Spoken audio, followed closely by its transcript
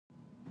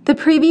The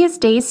previous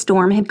day's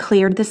storm had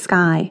cleared the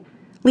sky,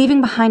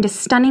 leaving behind a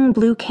stunning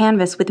blue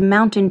canvas with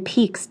mountain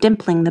peaks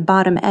dimpling the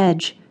bottom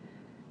edge.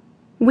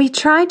 We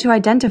tried to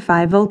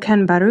identify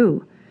Volcan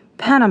Barú,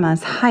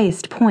 Panama's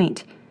highest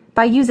point,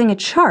 by using a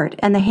chart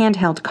and the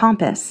handheld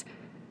compass.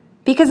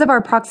 Because of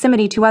our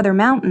proximity to other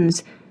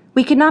mountains,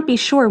 we could not be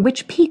sure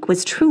which peak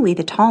was truly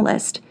the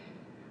tallest.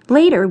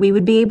 Later, we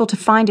would be able to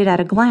find it at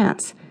a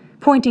glance,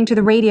 pointing to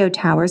the radio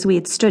towers we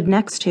had stood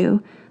next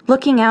to,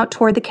 looking out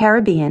toward the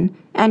Caribbean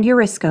and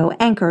Eurisko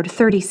anchored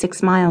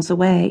 36 miles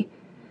away.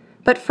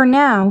 But for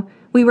now,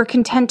 we were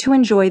content to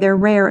enjoy their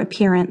rare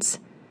appearance,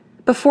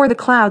 before the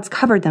clouds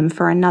covered them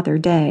for another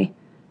day.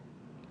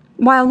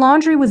 While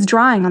laundry was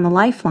drying on the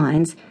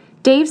lifelines,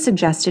 Dave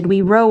suggested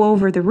we row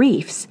over the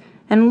reefs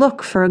and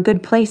look for a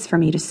good place for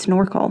me to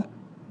snorkel.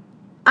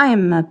 I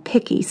am a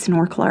picky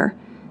snorkeler.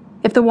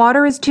 If the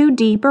water is too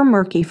deep or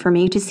murky for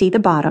me to see the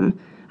bottom,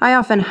 I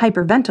often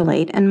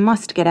hyperventilate and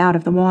must get out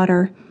of the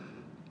water.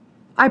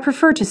 I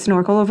prefer to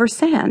snorkel over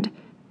sand,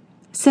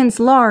 since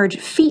large,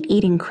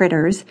 feet-eating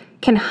critters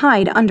can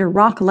hide under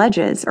rock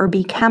ledges or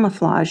be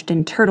camouflaged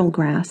in turtle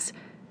grass.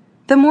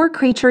 The more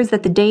creatures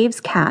that the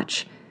Daves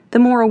catch, the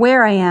more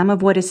aware I am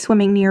of what is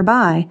swimming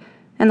nearby,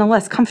 and the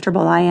less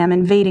comfortable I am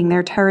invading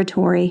their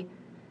territory.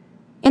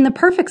 In the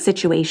perfect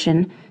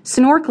situation,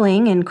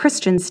 snorkeling in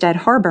Christiansted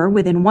Harbor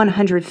within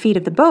 100 feet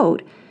of the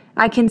boat,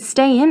 I can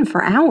stay in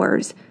for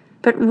hours,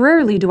 but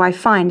rarely do I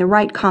find the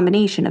right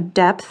combination of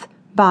depth,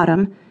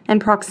 bottom, and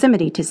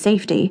proximity to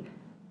safety.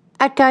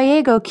 At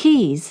Gallego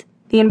Keys,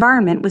 the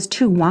environment was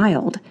too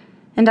wild,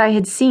 and I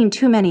had seen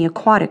too many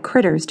aquatic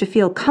critters to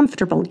feel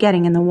comfortable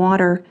getting in the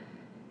water.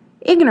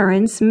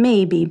 Ignorance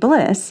may be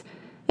bliss,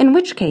 in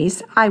which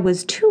case I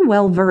was too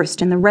well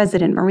versed in the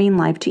resident marine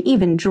life to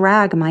even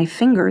drag my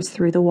fingers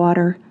through the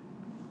water.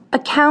 A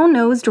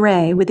cow-nosed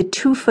ray with a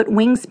 2-foot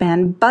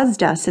wingspan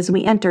buzzed us as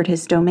we entered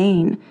his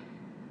domain.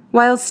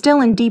 While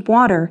still in deep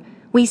water,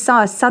 we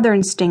saw a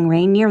southern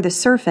stingray near the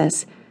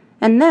surface,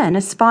 and then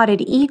a spotted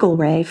eagle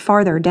ray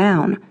farther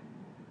down.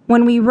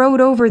 When we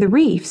rowed over the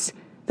reefs,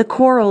 the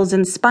corals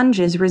and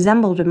sponges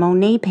resembled a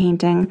Monet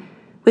painting,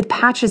 with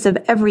patches of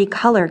every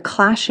color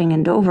clashing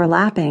and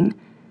overlapping.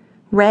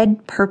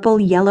 Red, purple,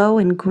 yellow,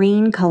 and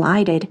green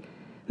collided,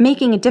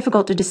 making it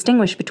difficult to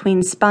distinguish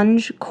between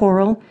sponge,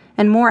 coral,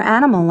 and more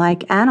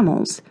animal-like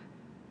animals.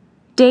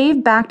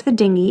 Dave backed the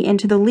dinghy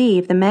into the lee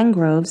of the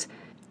mangroves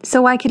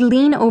so I could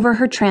lean over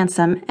her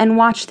transom and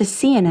watch the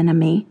sea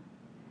anemone.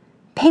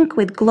 Pink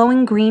with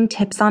glowing green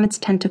tips on its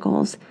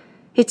tentacles,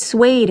 it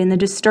swayed in the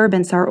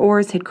disturbance our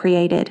oars had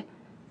created.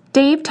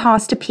 Dave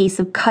tossed a piece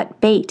of cut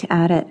bait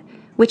at it,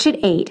 which it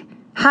ate,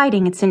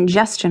 hiding its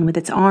ingestion with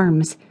its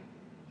arms.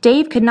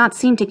 Dave could not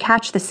seem to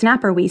catch the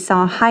snapper we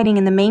saw hiding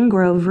in the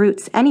mangrove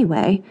roots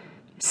anyway,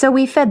 so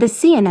we fed the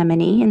sea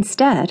anemone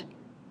instead.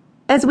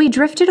 As we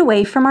drifted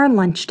away from our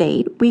lunch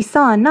date, we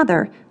saw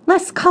another,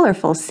 less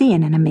colorful sea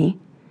anemone.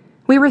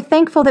 We were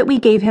thankful that we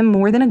gave him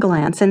more than a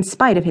glance in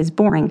spite of his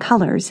boring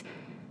colors,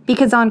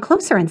 because on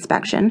closer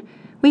inspection,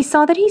 we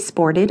saw that he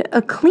sported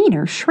a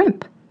cleaner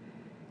shrimp.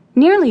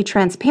 Nearly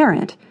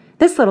transparent,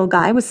 this little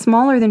guy was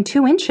smaller than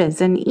 2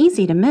 inches and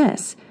easy to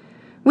miss.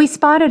 We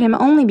spotted him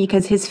only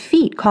because his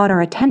feet caught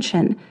our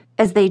attention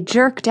as they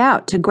jerked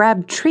out to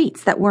grab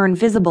treats that were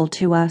invisible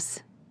to us.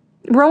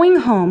 Rowing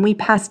home, we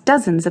passed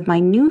dozens of my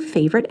new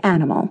favorite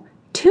animal,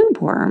 tube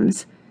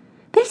worms.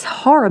 This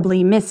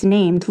horribly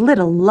misnamed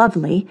little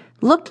lovely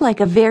looked like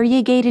a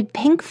variegated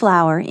pink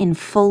flower in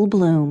full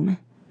bloom.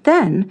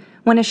 Then,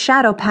 when a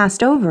shadow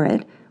passed over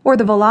it, or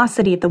the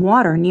velocity of the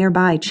water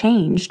nearby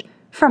changed,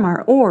 from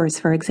our oars,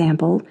 for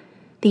example,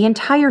 the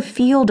entire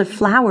field of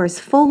flowers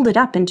folded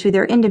up into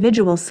their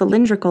individual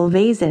cylindrical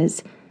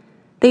vases.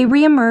 They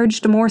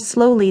reemerged more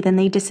slowly than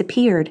they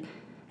disappeared,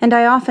 and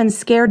I often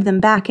scared them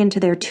back into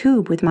their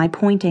tube with my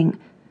pointing.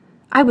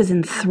 I was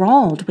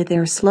enthralled with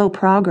their slow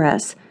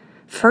progress,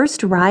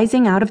 first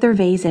rising out of their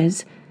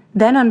vases,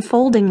 then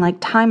unfolding like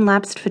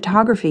time-lapsed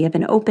photography of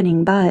an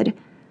opening bud.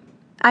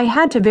 I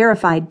had to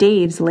verify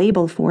Dave's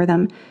label for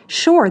them,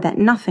 sure that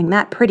nothing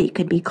that pretty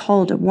could be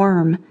called a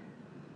worm.